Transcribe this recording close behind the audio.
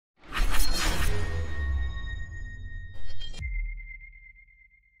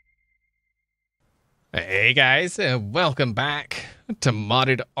Hey guys, welcome back to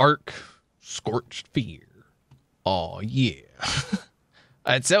Modded ARK, Scorched Fear. Oh yeah.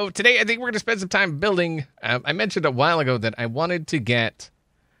 So today I think we're going to spend some time building. I mentioned a while ago that I wanted to get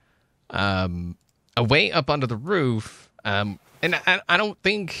a way up onto the roof. And I don't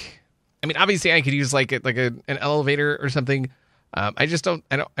think, I mean, obviously I could use like an elevator or something. I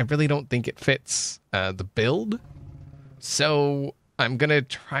really don't think it fits the build. So I'm going to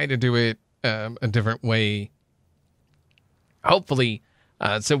try to do it a different way, hopefully.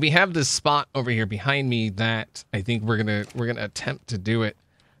 So we have this spot over here behind me that I think we're gonna attempt to do it.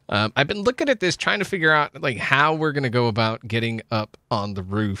 I've been looking at this, trying to figure out like how we're gonna go about getting up on the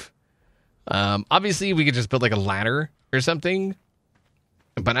roof. Obviously, we could just build like a ladder or something,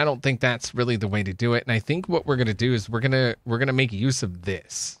 but I don't think that's really the way to do it. And I think what we're gonna do is we're gonna make use of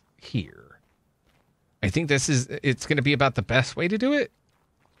this here. I think it's gonna be about the best way to do it.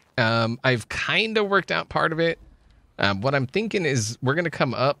 I've kind of worked out part of it. What I'm thinking is we're going to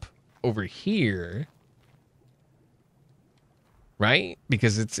come up over here, right?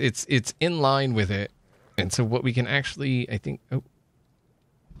 Because it's in line with it. And so what we can actually, I think,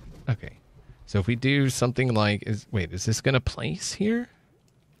 okay. So if we do something like, is this going to place here?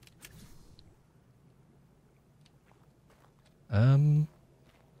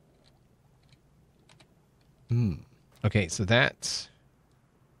 Okay, so that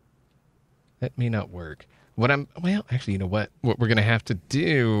may not work. Well, actually, you know what? What we're going to have to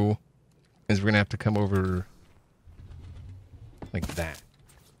do is we're going to have to come over like that,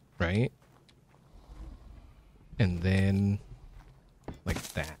 right? And then like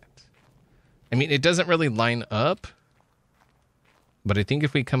that. I mean, it doesn't really line up, but I think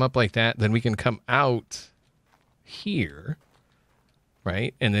if we come up like that, then we can come out here,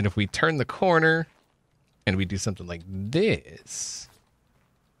 right? And then if we turn the corner and we do something like this,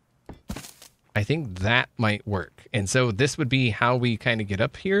 I think that might work. And so this would be how we kind of get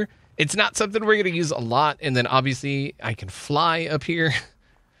up here. It's not something we're going to use a lot. And then obviously I can fly up here.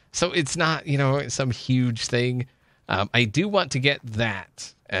 So it's not, some huge thing. I do want to get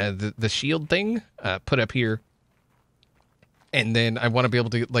that, the shield thing put up here. And then I want to be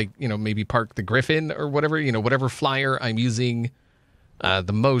able to maybe park the Griffin or whatever, whatever flyer I'm using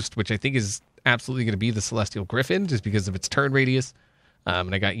the most, which I think is absolutely going to be the Celestial Griffin just because of its turn radius.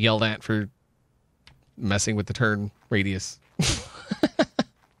 And I got yelled at for messing with the turn radius.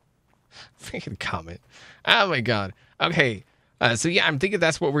 Freaking comment. Oh my god. Okay. So yeah, I'm thinking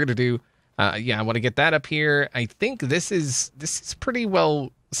that's what we're gonna do. Yeah, I want to get that up here. I think this is pretty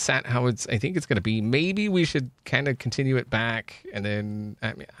well set how I think it's gonna be. Maybe we should kind of continue it back, and then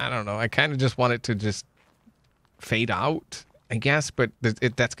I don't know. I kind of just want it to just fade out, I guess, but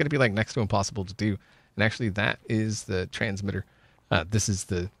that's gonna be like next to impossible to do. And actually, that is the transmitter. This is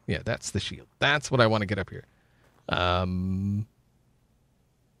that's the shield. That's what I want to get up here. Yeah,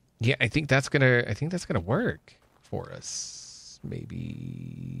 I think that's gonna work for us.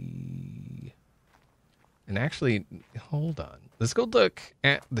 Maybe. And actually, hold on. Let's go look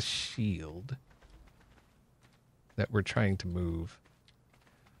at the shield that we're trying to move.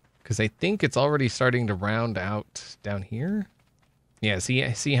 Because I think it's already starting to round out down here. Yeah,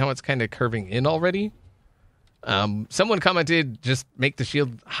 see how it's kind of curving in already? Someone commented, just make the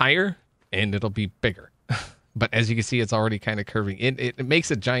shield higher and it'll be bigger. But as you can see, it's already kind of curving in. It makes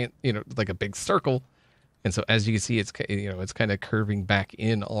a giant, like a big circle. And so as you can see, it's kind of curving back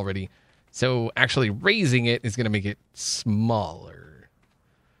in already. So actually raising it is going to make it smaller.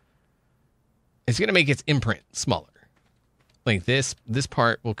 It's going to make its imprint smaller. Like this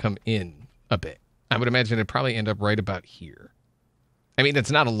part will come in a bit. I would imagine it'd probably end up right about here. I mean, it's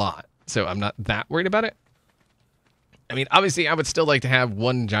not a lot, so I'm not that worried about it. I mean, obviously, I would still like to have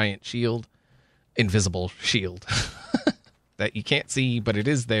one giant shield, invisible shield, that you can't see, but it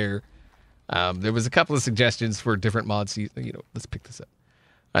is there. There was a couple of suggestions for different mods. Let's pick this up.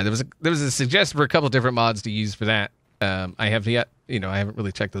 There was a suggestion for a couple of different mods to use for that. I haven't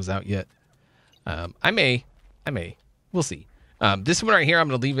really checked those out yet. I may. We'll see. This one right here, I'm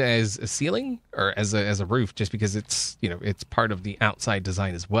going to leave it as a ceiling or as a roof, just because it's part of the outside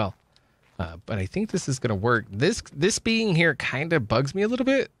design as well. But I think this is going to work. This being here kind of bugs me a little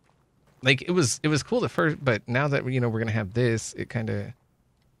bit. Like it was cool at first, but now that we're going to have this, it kind of,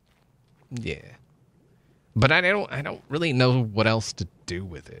 yeah. But I don't really know what else to do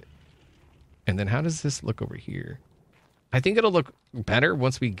with it. And then how does this look over here? I think it'll look better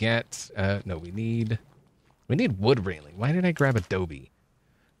once we get, no, we need wood railing. Why did I grab Adobe?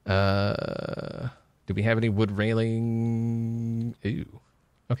 Do we have any wood railing? Ooh,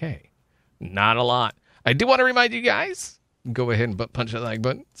 okay. Not a lot. I do want to remind you guys, go ahead and punch that like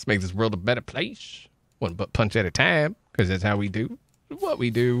button. Let's make this world a better place. one but punch at a time, because that's how we do what we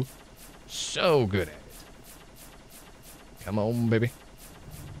do. So good at it. Come on, baby.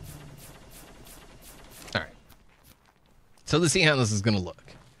 All right. So let's see how this is going to look.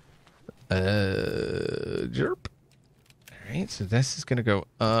 Jerp. All right, so this is going to go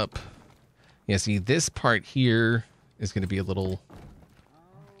up. Yeah, see, this part here is going to be a little...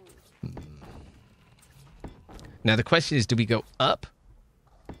 Now, the question is, do we go up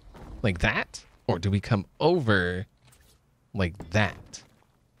like that? Or do we come over like that?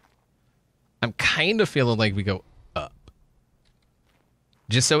 I'm kind of feeling like we go up.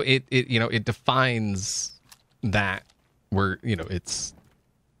 Just so it you know, it defines that where, you know, it's...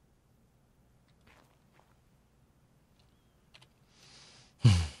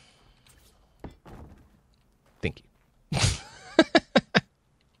 Thank you.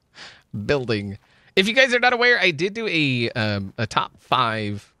 Building. If you guys are not aware, I did do a top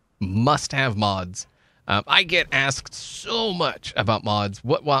 5 must-have mods. I get asked so much about mods.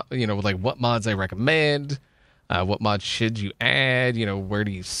 What you know, like what mods I recommend. What mods should you add? You know, where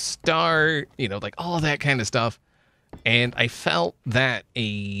do you start? You know, like all that kind of stuff. And I felt that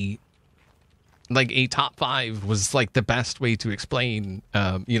a top 5 was like the best way to explain.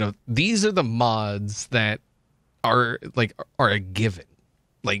 You know, these are the mods that are a given.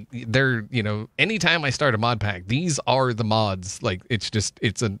 Like they're, you know, anytime I start a mod pack, these are the mods. Like it's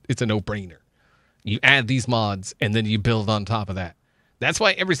a no-brainer. You add these mods and then you build on top of that. That's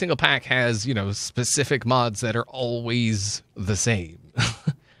why every single pack has, you know, specific mods that are always the same.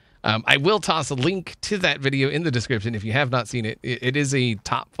 I will toss a link to that video in the description if you have not seen it. It is a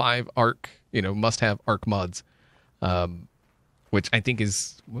top 5 ARK, you know, must-have ARK mods, which I think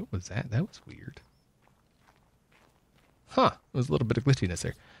is, what was that? That was weird. Huh, there was a little bit of glitchiness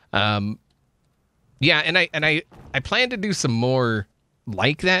there. Yeah, and I plan to do some more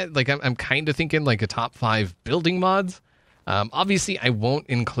like that. Like I'm kind of thinking like a top 5 building mods. Obviously, I won't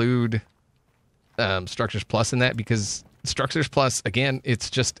include Structures Plus in that because Structures Plus, again,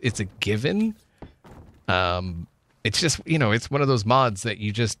 it's a given. It's just, you know, it's one of those mods that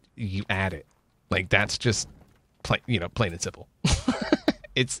you add it. Like that's just plain and simple.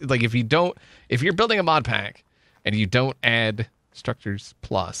 It's like if you're building a mod pack and you don't add Structures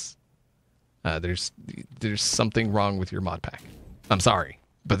Plus, there's something wrong with your mod pack. I'm sorry,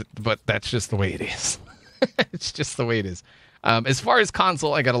 but that's just the way it is. It's just the way it is. As far as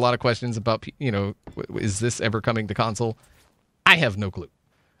console, I got a lot of questions about, you know, is this ever coming to console? I have no clue.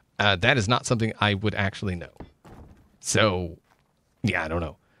 That is not something I would actually know. So, yeah, I don't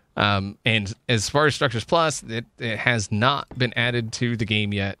know. And as far as Structures Plus, it has not been added to the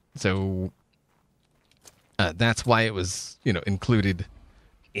game yet. So that's why it was, you know, included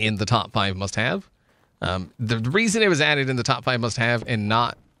in the top 5 must-have. The reason it was added in the top 5 must-have and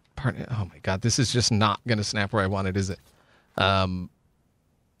not part... Oh, my God. This is just not going to snap where I want it, is it? Oh,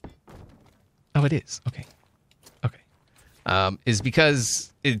 it is. Okay. Is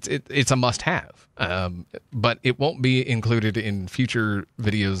because it's a must-have. But it won't be included in future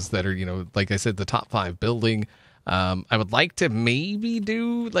videos that are, you know, like I said, the top 5 building. I would like to maybe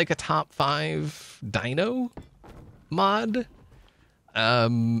do like a top 5 dino mod.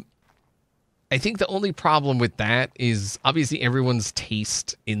 I think the only problem with that is obviously everyone's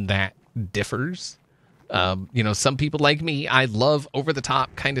taste in that differs. You know, some people like me, I love over the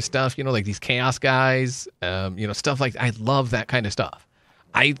top kind of stuff, you know, like these chaos guys, you know, stuff like I love that kind of stuff.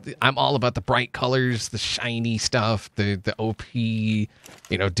 I'm all about the bright colors, the shiny stuff, the OP, you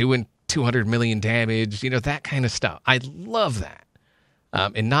know, doing 200 million damage, you know, that kind of stuff. I love that.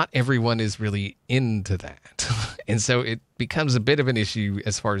 And not everyone is really into that. And so it becomes a bit of an issue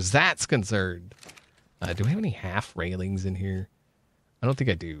as far as that's concerned. Do we have any half railings in here? I don't think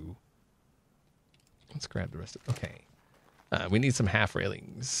I do. Let's grab the rest of it. Okay. We need some half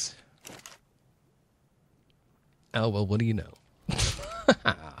railings. Oh, well, what do you know?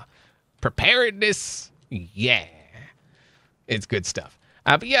 Preparedness. Yeah. It's good stuff.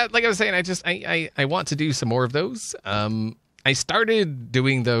 But yeah, like I was saying, I want to do some more of those. I started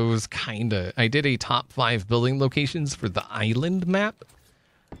doing those kinda. I did a top 5 building locations for the island map.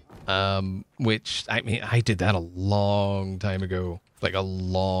 Which I did that a long time ago. Like a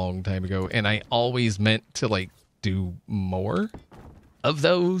long time ago. And I always meant to like do more of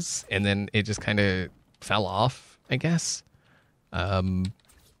those. And then it just kind of fell off, I guess.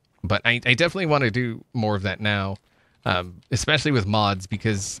 But I definitely want to do more of that now. Especially with mods,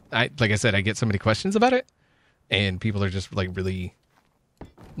 because like I said, I get so many questions about it, and people are just like really,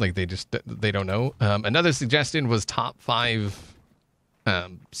 like they don't know. Another suggestion was top 5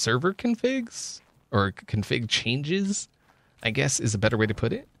 server configs or config changes, I guess is a better way to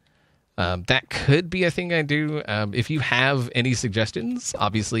put it. That could be a thing I do. If you have any suggestions,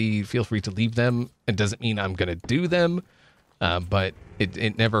 obviously feel free to leave them. It doesn't mean I'm going to do them, but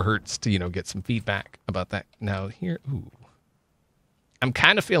it never hurts to, get some feedback about that. Now here, ooh. I'm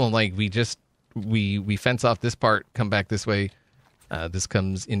kind of feeling like we fence off this part, come back this way. This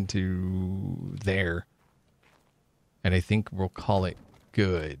comes into there. And I think we'll call it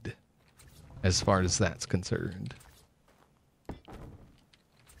good as far as that's concerned.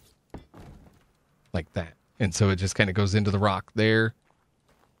 Like that. And so it just kind of goes into the rock there.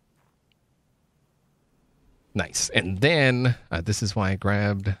 Nice. And then, this is why I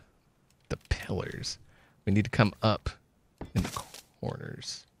grabbed the pillars. We need to come up in the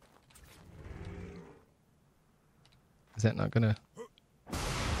corners. Is that not gonna...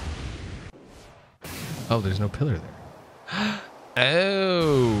 Oh, there's no pillar there.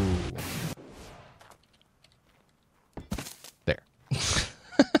 Oh! There.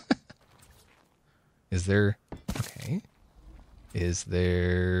 Is there... Okay. Is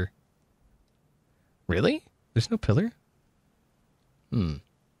there... Really? There's no pillar? We'll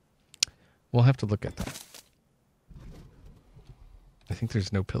have to look at that. I think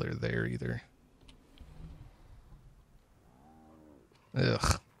there's no pillar there either.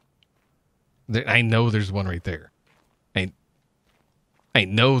 Ugh. I know there's one right there. I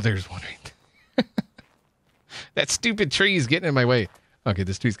know there's one right there. That stupid tree is getting in my way. Okay,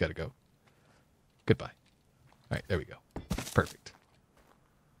 this tree's got to go. Goodbye. All right, there we go. Perfect.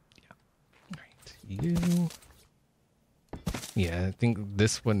 Yeah. All right, you. Yeah, I think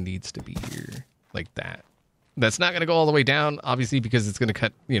this one needs to be here, like that. That's not going to go all the way down, obviously, because it's going to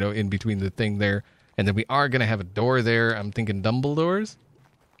cut, in between the thing there. And then we are going to have a door there. I'm thinking Dumbledore's.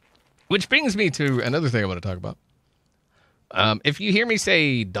 Which brings me to another thing I want to talk about. If you hear me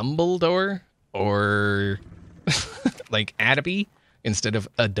say Dumbledore or like Adobe instead of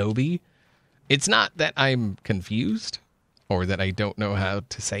Adobe, it's not that I'm confused or that I don't know how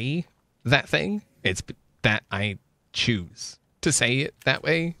to say that thing. It's that I choose to say it that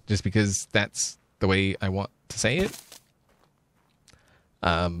way just because that's the way I want to say it.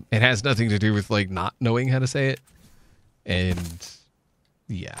 It has nothing to do with like not knowing how to say it. And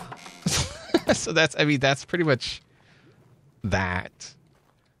yeah. So that's pretty much that.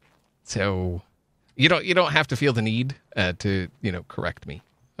 So you don't have to feel the need to, correct me.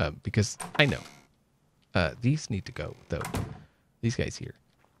 Because I know. These need to go though. These guys here.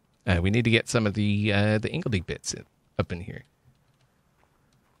 We need to get some of the Ingledy bits up in here.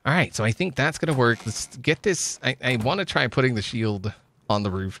 All right, so I think that's going to work. Let's get this. I want to try putting the shield on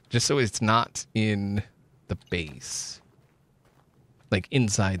the roof just so it's not in the base. Like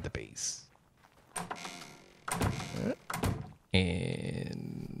inside the base.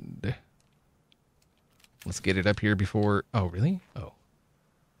 And let's get it up here before... Oh, really? Oh.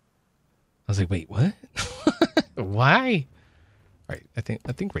 I was like, wait, what? Why? All right, I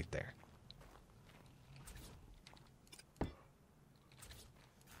think right there.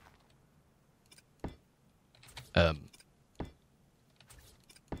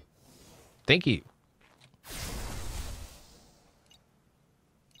 Thank you.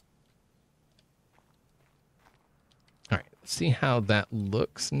 All right, let's see how that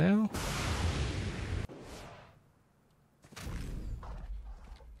looks now.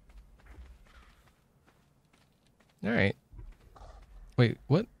 All right. Wait,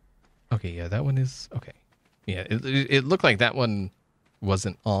 what? Okay, yeah, that one is okay. Yeah, it looked like that one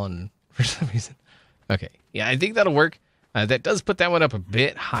wasn't on for some reason. Okay, yeah, I think that'll work. That does put that one up a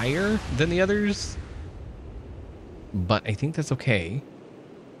bit higher than the others, but I think that's okay.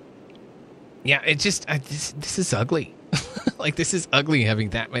 Yeah, it just this is ugly. Like this is ugly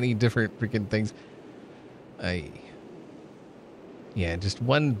having that many different freaking things. Yeah, just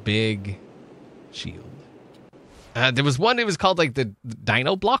one big shield. There was one. It was called like the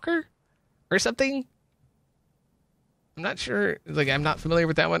Dino Blocker or something. I'm not sure. Like I'm not familiar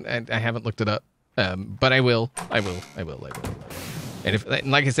with that one. I haven't looked it up. But I will. And if,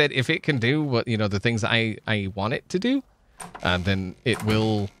 like I said, if it can do what, the things I want it to do, then it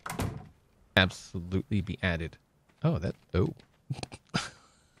will absolutely be added. Oh,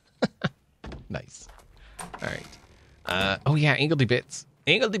 nice. All right. Oh yeah, Ingledy Bits.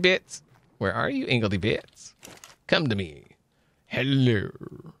 Ingledy Bits. Where are you, Ingledy Bits? Come to me. Hello.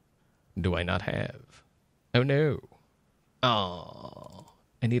 Do I not have? Oh no. Oh,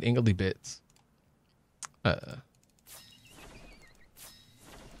 I need Ingledy Bits. There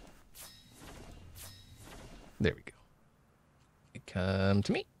we go. Come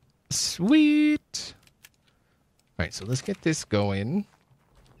to me. Sweet. All right, so let's get this going.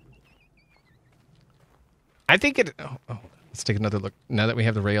 I think it... Oh, let's take another look now that we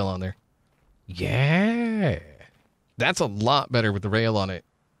have the rail on there. Yeah. That's a lot better with the rail on it.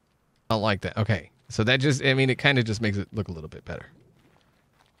 I like that. Okay. So that just, I mean, it kind of just makes it look a little bit better.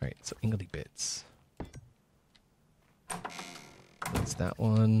 All right. So Ingledy bits. That's that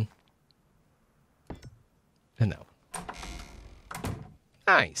one. And that one.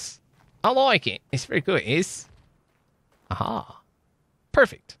 Nice. I like it. It's very good. It's. Aha.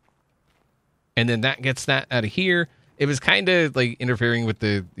 Perfect. And then that gets that out of here. It was kind of like interfering with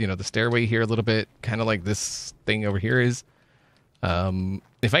the, you know, the stairway here a little bit. Kind of like this thing over here is.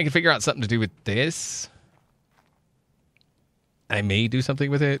 If I can figure out something to do with this, I may do something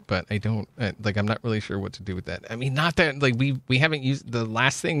with it, but I don't, like, I'm not really sure what to do with that. I mean, not that, like, we haven't used, the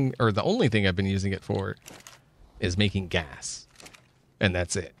last thing, or the only thing I've been using it for is making gas. And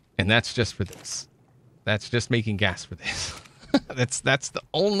that's it. And that's just for this. That's just making gas for this. That's the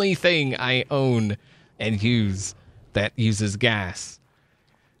only thing I own and use that uses gas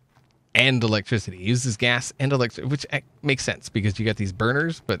and electricity. It uses gas and electricity, which makes sense because you got these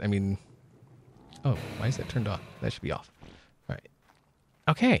burners, but I mean, oh, why is that turned on? That should be off. All right.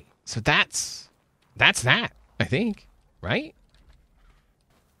 Okay. So that's that, I think, right?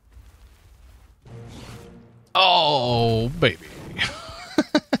 Oh, baby.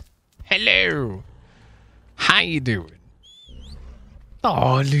 Hello. How you doing?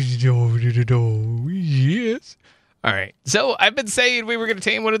 Oh, yes. All right. So I've been saying we were going to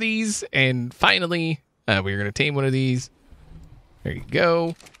tame one of these, and finally, we were going to tame one of these. There you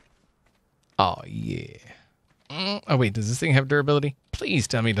go. Oh, yeah. Oh, wait. Does this thing have durability? Please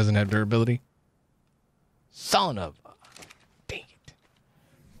tell me it doesn't have durability. Son of a... Dang it.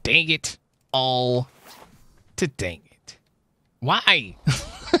 Dang it. All to dang it. Why?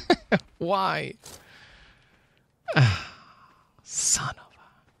 Why? Son of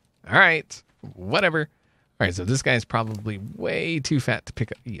a... All right. Whatever. All right, so this guy's probably way too fat to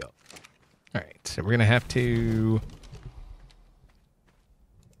pick up. Yo. All right, so we're going to have to...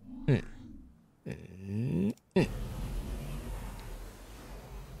 Is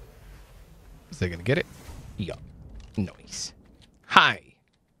they going to get it? Yo. Nice. Hi.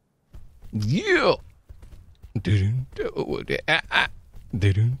 Yeah.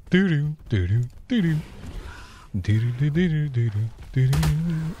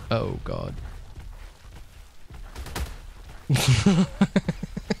 Oh, God.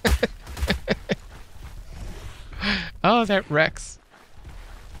 Oh, that Rex.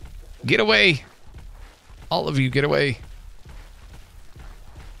 Get away. All of you, get away.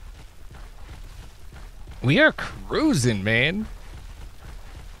 We are cruising, man.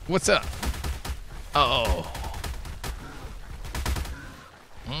 What's up? Oh.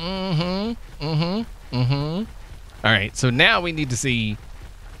 All right, so now we need to see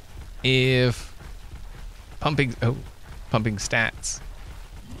if pumping stats.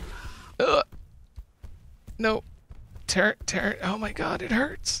 No. Turn. Oh my God, it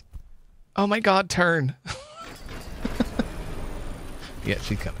hurts. Oh my God, turn. Yeah,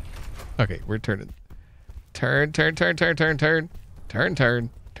 she's coming. Okay, we're turning. Turn. Turn.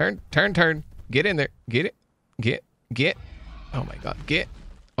 Get in there. Get it. Get. Oh my God, get.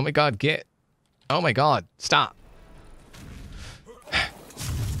 Oh my God, get. Oh my God, stop.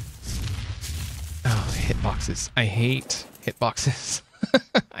 Oh, hitboxes. I hate hitboxes.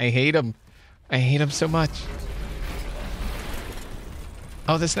 I hate them. I hate them so much.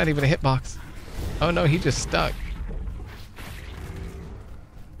 Oh, that's not even a hitbox. Oh no, he just stuck.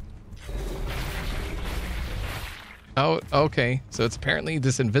 Oh, okay. So it's apparently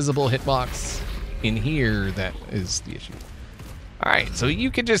this invisible hitbox in here that is the issue. All right, so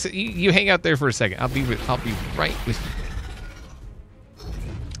you can just you hang out there for a second. I'll be right with you.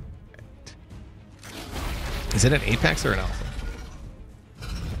 Is it an Apex or an Alpha?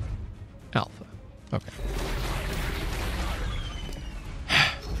 Alpha. Okay.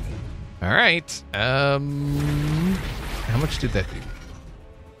 All right. How much did that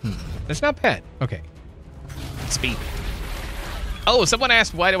do? That's not bad. Okay. Speed. Oh, someone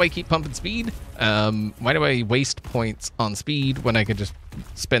asked, why do I keep pumping speed? Why do I waste points on speed when I could just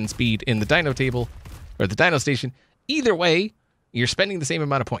spend speed in the dino table or the dino station? Either way, you're spending the same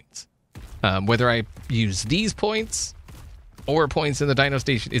amount of points. Whether I use these points or points in the dino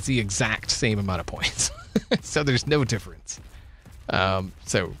station, it's the exact same amount of points. So there's no difference.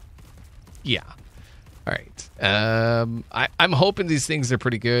 So, yeah. All right. I'm hoping these things are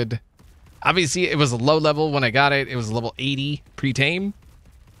pretty good. Obviously, it was a low level when I got it. It was a level 80 pre-tame.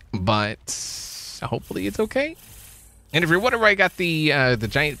 But hopefully it's okay. And if you're wondering where I got the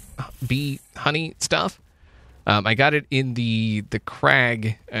giant bee honey stuff, I got it in the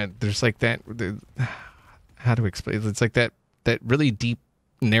crag. There's like that. How to explain? It's like that really deep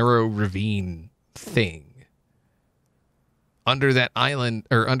narrow ravine thing under that island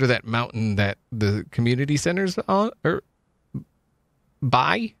or under that mountain that the community center's on or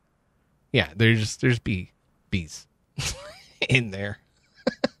by. Yeah, there's bees in there.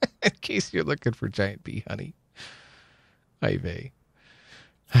 In case you're looking for giant bee honey. Hi, vey.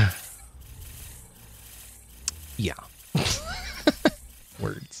 Yeah.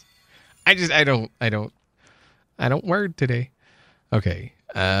 Words. I don't word today. Okay.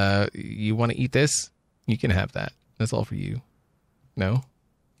 You want to eat this? You can have that. That's all for you. No?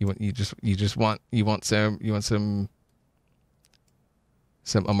 You want some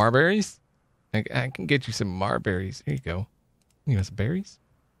marberries? I can get you some marberries. Here you go. You want some berries?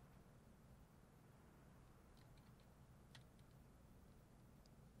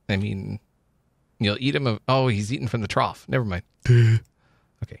 I mean, you'll eat them. Oh, he's eating from the trough. Never mind. Okay.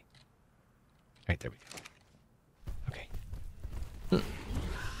 All right, there we go. Okay.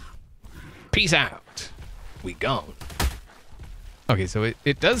 Peace out. We gone. Okay, so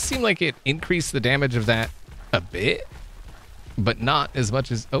it does seem like it increased the damage of that a bit, but not as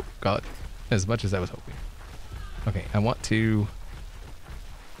much as, oh God, as much as I was hoping. Okay, I want to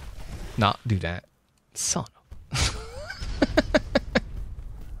not do that. Son of...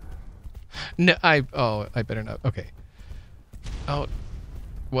 No, I better not. Okay. Oh,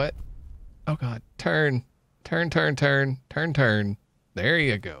 what? Oh God, turn. There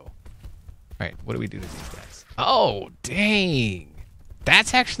you go. All right, what do we do to these guys? Oh, dang.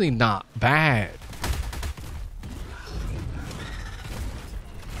 That's actually not bad.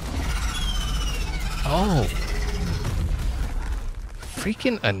 Oh.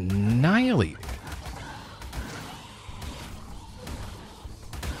 Freaking annihilated.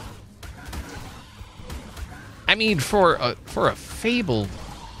 I mean, for a Fabled,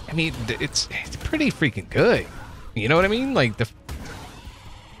 I mean, it's pretty freaking good. You know what I mean? Like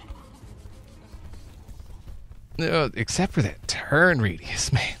except for that turn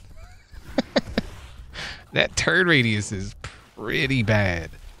radius, man. That turn radius is pretty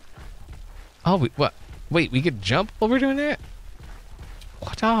bad. Oh, what? Wait, we could jump while we're doing that?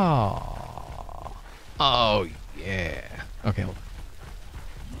 What? Oh, yeah. Okay, hold on.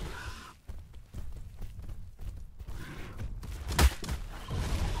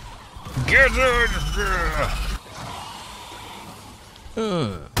 Get it!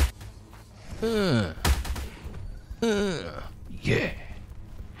 Yeah.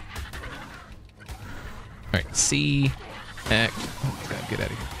 Alright, C, X. Oh my God, get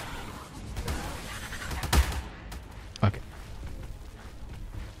out of here. Okay.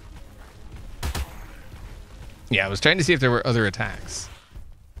 Yeah, I was trying to see if there were other attacks.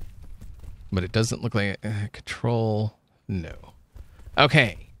 But it doesn't look like it. Control. No.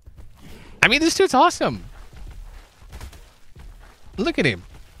 Okay. I mean, this dude's awesome. Look at him.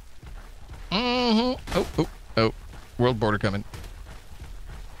 Mm-hmm. Oh. World border coming.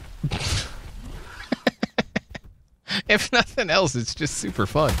 If nothing else, it's just super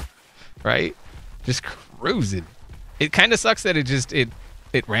fun. Right? Just cruising. It kind of sucks that it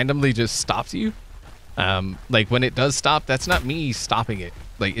randomly just stops you. Like when it does stop, that's not me stopping it.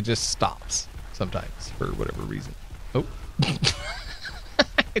 Like it just stops sometimes for whatever reason. Oh.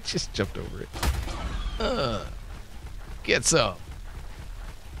 It just jumped over it. Get some.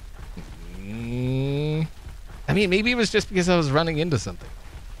 I mean, maybe it was just because I was running into something.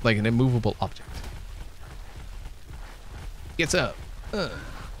 Like an immovable object. Get up.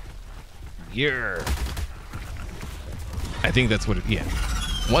 Yeah. I think that's what it... Yeah.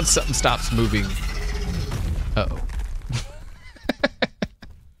 Once something stops moving... Uh-oh.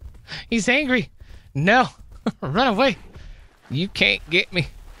 He's angry. No. Run away. You can't get me.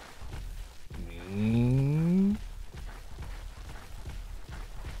 Mm-hmm.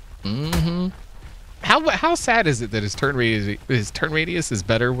 How sad is it that his turn radius is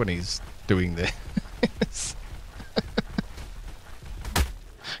better when he's doing this?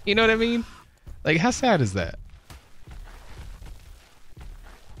 You know what I mean? Like, how sad is that?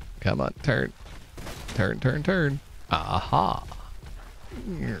 Come on, turn. Turn. Aha.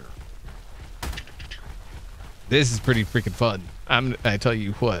 This is pretty freaking fun. I tell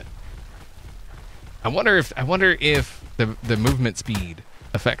you what. I wonder if the movement speed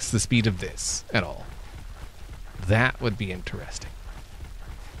affects the speed of this at all. That would be interesting.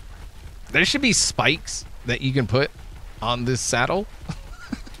 There should be spikes that you can put on this saddle.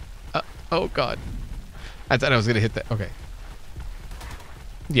 Oh God. I thought I was gonna hit that. Okay.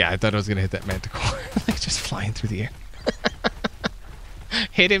 Yeah, I thought I was gonna hit that manticore. Like just flying through the air.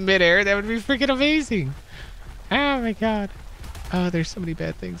 Hit in midair, that would be freaking amazing. Oh my God. Oh, there's so many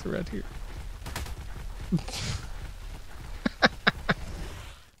bad things around here.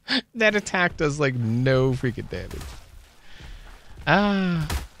 That attack does like no freaking damage. Ah.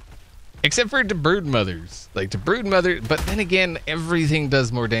 Except for to brood mothers. Like to brood mothers, but then again, everything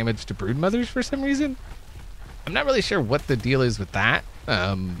does more damage to brood mothers for some reason. I'm not really sure what the deal is with that.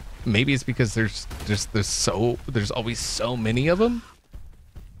 Maybe it's because there's always so many of them.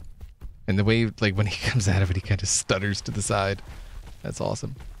 And the way, like, when he comes out of it, he kind of stutters to the side. That's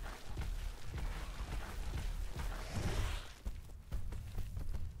awesome.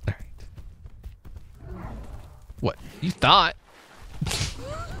 All right. What? You thought?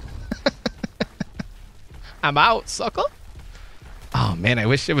 I'm out, sucker. Oh, man, I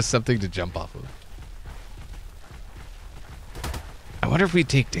wish there was something to jump off of. I wonder if we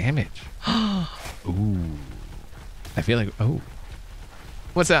take damage. Ooh. I feel like, oh.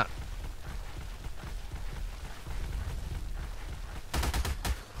 What's that?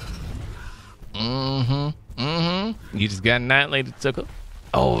 You just got annihilated, sucker.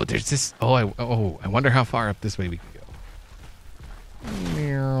 Oh, there's this. Oh, I wonder how far up this way we can go.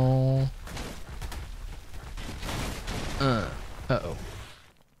 Meow. Uh-oh.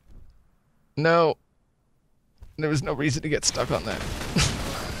 No. There was no reason to get stuck on that.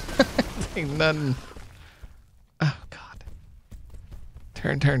 Ain't none. Oh, God.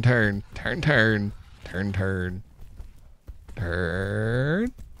 Turn, turn, turn. Turn, turn. Turn, turn.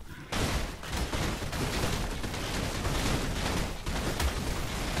 Turn.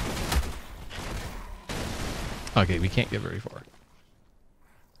 Okay, we can't get very far.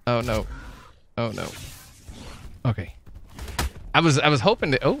 Oh, no. Oh, no. Okay. I was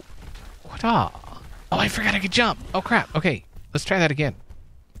hoping to. Oh, what? Oh, I forgot I could jump. Oh crap. Okay, let's try that again.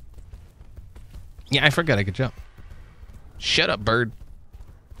 Yeah, I forgot I could jump. Shut up, bird.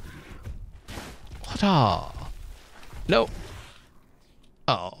 What? Oh, no.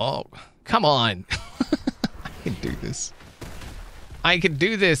 Oh, come on. I can do this. I can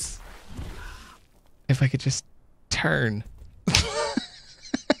do this. If I could just turn.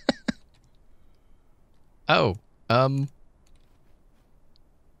 Oh,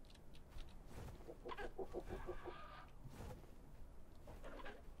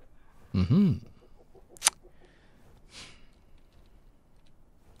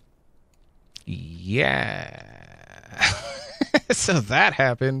 Yeah. So that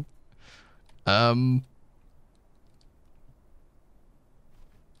happened. Crap.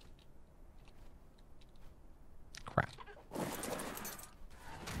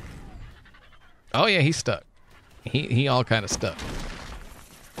 Oh yeah, he's stuck. He all kind of stuck.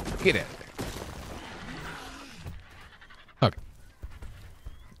 Get out of there. Okay.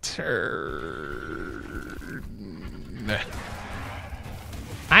 Turn.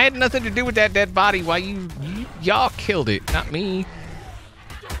 I had nothing to do with that dead body. Why y'all killed it, not me.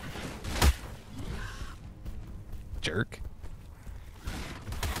 Jerk.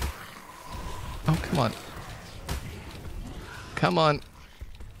 Oh, come on. Come on.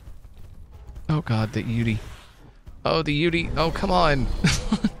 Oh God, the Yudi. Oh, the Yudi. Oh, come on.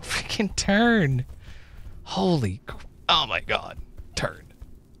 Freaking turn. Holy. Oh my God. Turn.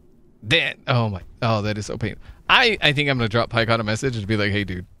 Then. Oh my. Oh, that is so painful. I think I'm going to drop Pycon a message and be like, hey,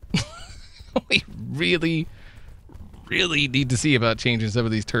 dude. We really need to see about changing some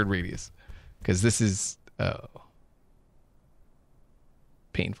of these turn radius. Because this is. Oh.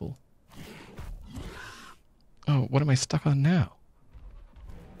 Painful. Oh, what am I stuck on now?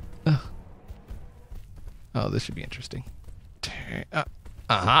 Ugh. Oh, this should be interesting.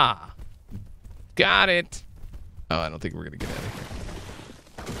 Aha! Got it! Oh, I don't think we're gonna get out of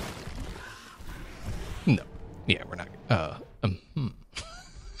here. No. Yeah, we're not.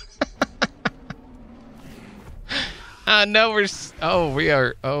 No, we're. Oh, we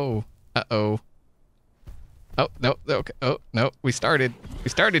are. Oh. Uh-oh. Oh, no. Okay. Oh, no. We started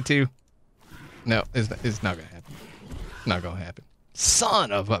to. No, it's not gonna happen. Not gonna happen.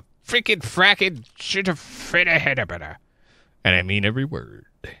 Son of a freaking fracking shit of fritter header better. And I mean every word.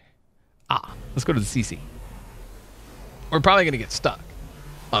 Ah, let's go to the CC. We're probably gonna get stuck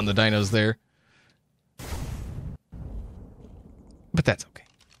on the dinos there. But that's okay.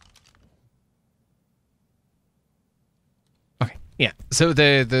 Okay, yeah. So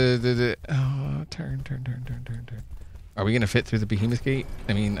the oh, turn. Are we gonna fit through the behemoth gate?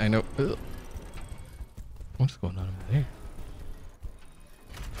 I mean, I know. Ugh. What's going on over there?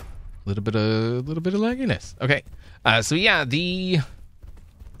 A little bit of lagginess. Okay. So yeah, the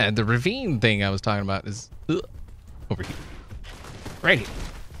ravine thing I was talking about is over here, right here.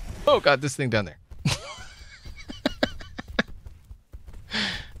 Oh God, this thing down there.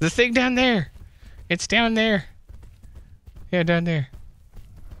 The thing down there. It's down there. Yeah, down there.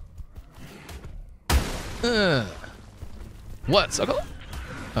 What, suckle?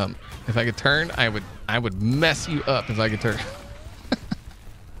 If I could turn, I would mess you up if I could turn.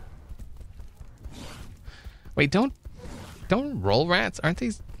 Wait, don't roll rats? Aren't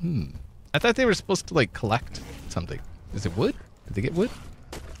these? I thought they were supposed to like collect something. Is it wood? Did they get wood?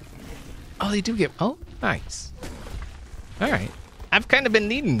 Oh, they do get. Oh, nice. All right. I've kind of been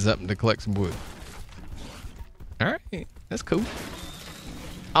needing something to collect some wood. All right, that's cool.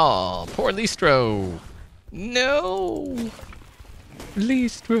 Oh, poor Listro. No,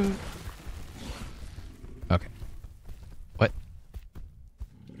 Listro. Okay. What?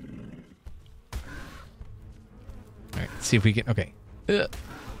 All right. Let's see if we can. Okay.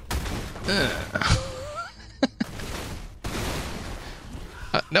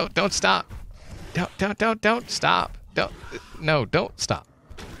 No, don't stop. Don't stop. Don't stop.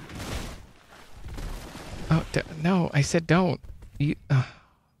 Oh, no, I said don't. You,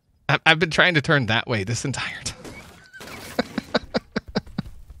 I've been trying to turn that way this entire time.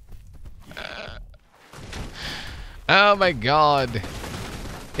 Oh my god.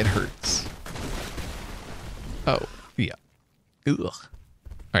 It hurts. Oh, yeah. Ugh. All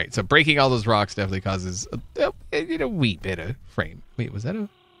right, so breaking all those rocks definitely causes a wee bit of frame. Wait, was that a...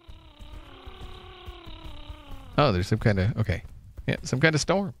 Oh, there's some kind of... Okay. Yeah, some kind of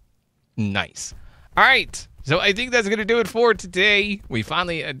storm. Nice. All right. So I think that's going to do it for today. We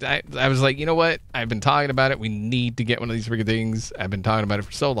finally... I was like, you know what? I've been talking about it. We need to get one of these freaking things. I've been talking about it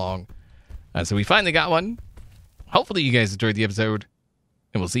for so long. So we finally got one. Hopefully you guys enjoyed the episode.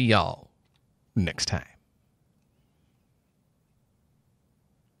 And we'll see y'all next time.